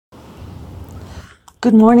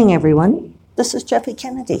Good morning, everyone. This is Jeffe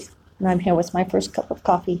Kennedy, and I'm here with my first cup of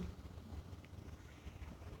coffee.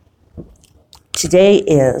 Today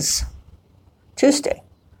is Tuesday,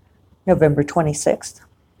 November 26th,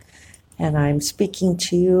 and I'm speaking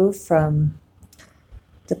to you from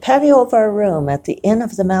the patio of our room at the Inn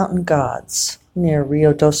of the Mountain Gods near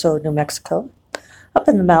Rio Doso, New Mexico, up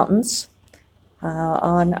in the mountains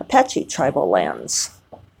on Apache tribal lands.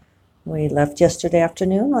 We left yesterday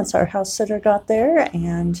afternoon once our house sitter got there,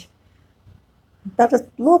 and about a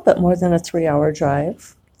little bit more than a 3-hour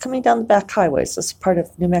drive coming down the back highways. This is part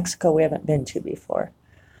of New Mexico we haven't been to before.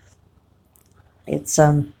 It's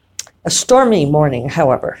a stormy morning,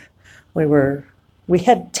 however. We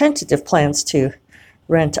had tentative plans to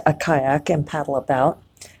rent a kayak and paddle about,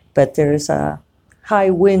 but there's a high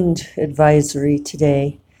wind advisory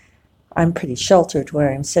today. I'm pretty sheltered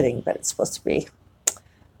where I'm sitting, but it's supposed to be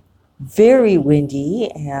very windy,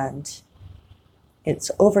 and it's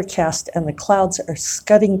overcast, and the clouds are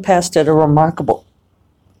scudding past at a remarkable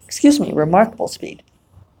speed.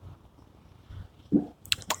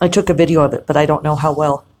 I took a video of it, but I don't know how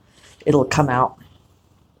well it'll come out.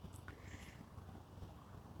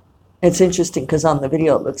 It's interesting because on the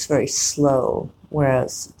video it looks very slow,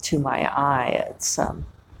 whereas to my eye it's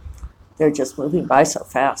they're just moving by so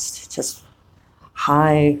fast. Just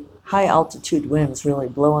high altitude winds really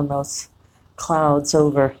blowing those clouds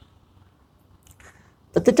over.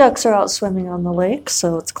 But the ducks are out swimming on the lake,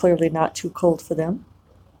 so it's clearly not too cold for them.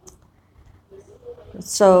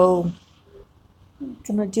 So I'm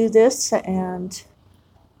going to do this and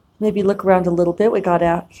maybe look around a little bit. We got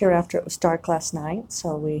out here after it was dark last night,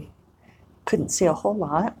 so we couldn't see a whole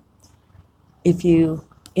lot. If you,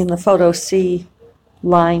 in the photo, see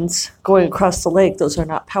lines going across the lake, those are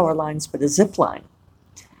not power lines, but a zip line.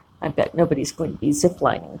 I bet nobody's going to be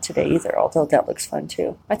ziplining today either, although that looks fun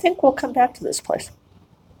too. I think we'll come back to this place.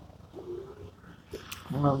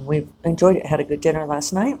 We've enjoyed it, had a good dinner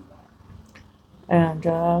last night, and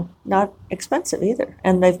not expensive either.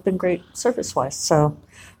 And they've been great service-wise, so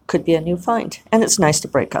could be a new find. And it's nice to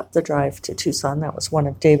break up the drive to Tucson. That was one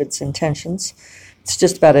of David's intentions. It's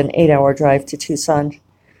just about an 8-hour drive to Tucson.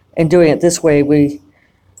 And doing it this way, we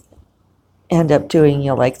end up doing,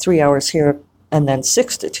 like 3 hours here and then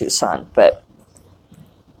 6 to Tucson, but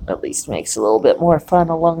at least makes it a little bit more fun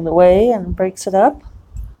along the way and breaks it up.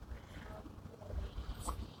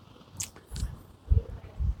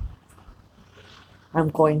 I'm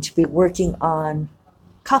going to be working on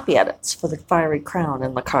copy edits for the Fiery Crown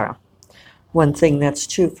in the car. One thing that's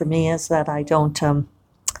true for me is that I don't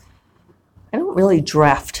really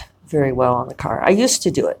draft very well on the car. I used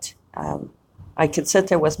to do it. I could sit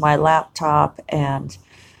there with my laptop and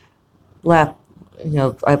I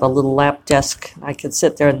have a little lap desk. I could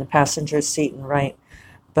sit there in the passenger seat and write,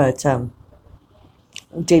 but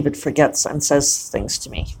David forgets and says things to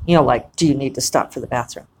me, like, do you need to stop for the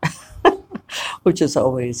bathroom? Which is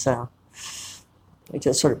always, it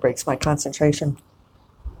just sort of breaks my concentration.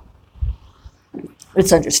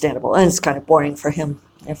 It's understandable, and it's kind of boring for him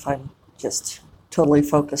if I'm just totally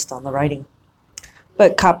focused on the writing.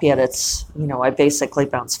 But copy edits, I basically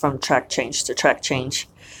bounce from track change to track change.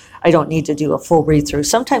 I don't need to do a full read-through.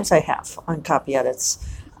 Sometimes I have on copy edits,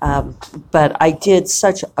 but I did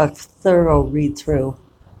such a thorough read-through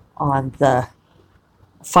on the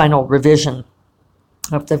final revision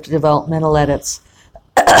of the developmental edits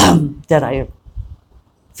that I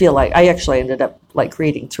feel like I actually ended up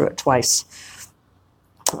reading through it twice.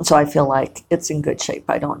 So I feel like it's in good shape.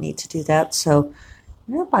 I don't need to do that. So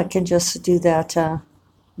I can just do that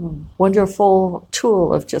wonderful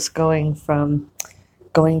tool of just going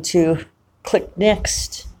to click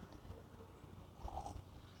next.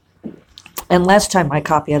 And last time my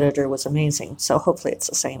copy editor was amazing, so hopefully it's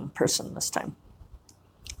the same person this time.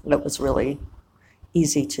 It was really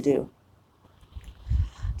easy to do.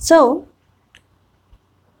 So,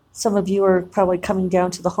 some of you are probably coming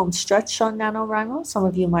down to the home stretch on NaNoWriMo. Some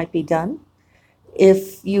of you might be done.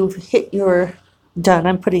 If you've hit your done,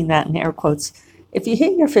 I'm putting that in air quotes, if you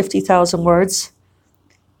hit your 50,000 words,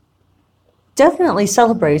 definitely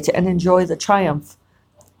celebrate and enjoy the triumph,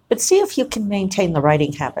 but see if you can maintain the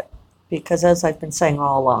writing habit, because as I've been saying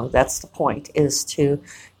all along, that's the point, is to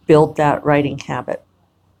build that writing habit.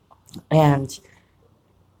 And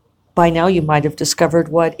by now you might have discovered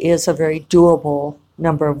what is a very doable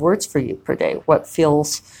number of words for you per day, what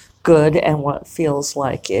feels good and what feels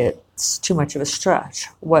like it's too much of a stretch,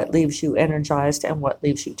 what leaves you energized and what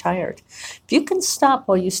leaves you tired. If you can stop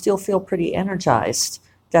while you still feel pretty energized,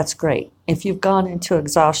 that's great. If you've gone into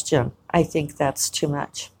exhaustion, I think that's too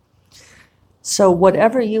much. So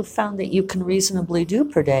whatever you found that you can reasonably do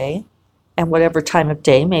per day, and whatever time of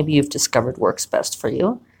day maybe you've discovered works best for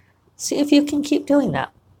you, see if you can keep doing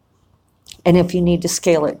that. And if you need to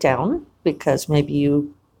scale it down because maybe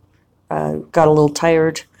you got a little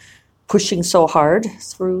tired pushing so hard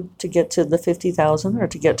through to get to the 50,000 or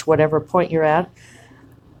to get to whatever point you're at,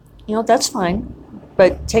 that's fine.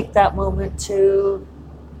 But take that moment to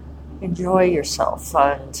enjoy yourself.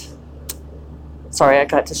 And sorry, I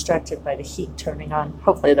got distracted by the heat turning on.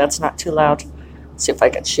 Hopefully that's not too loud. Let's see if I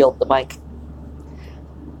can shield the mic.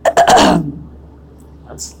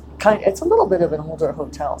 It's a little bit of an older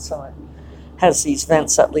hotel, so it has these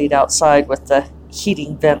vents that lead outside with the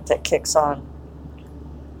heating vent that kicks on.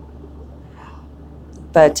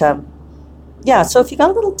 But so if you got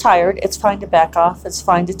a little tired, it's fine to back off. It's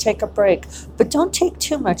fine to take a break, but don't take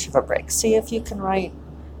too much of a break. See if you can write,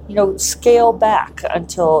 scale back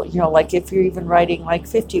until, like if you're even writing like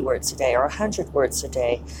 50 words a day or 100 words a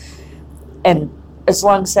day. And as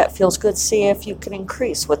long as that feels good, see if you can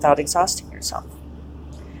increase without exhausting yourself.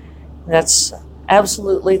 That's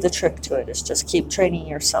absolutely the trick to it, is just keep training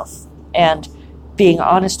yourself and being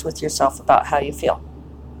honest with yourself about how you feel.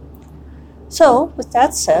 So, with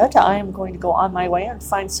that said, I am going to go on my way and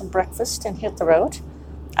find some breakfast and hit the road.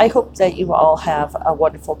 I hope that you all have a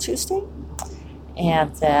wonderful Tuesday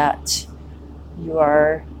and that you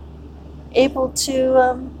are able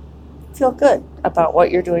to feel good about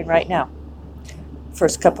what you're doing right now.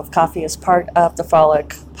 First Cup of Coffee is part of the Frolic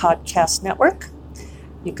Podcast Network.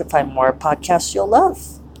 You can find more podcasts you'll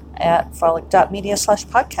love at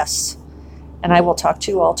frolic.media/podcasts. And I will talk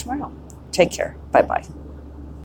to you all tomorrow. Take care. Bye-bye.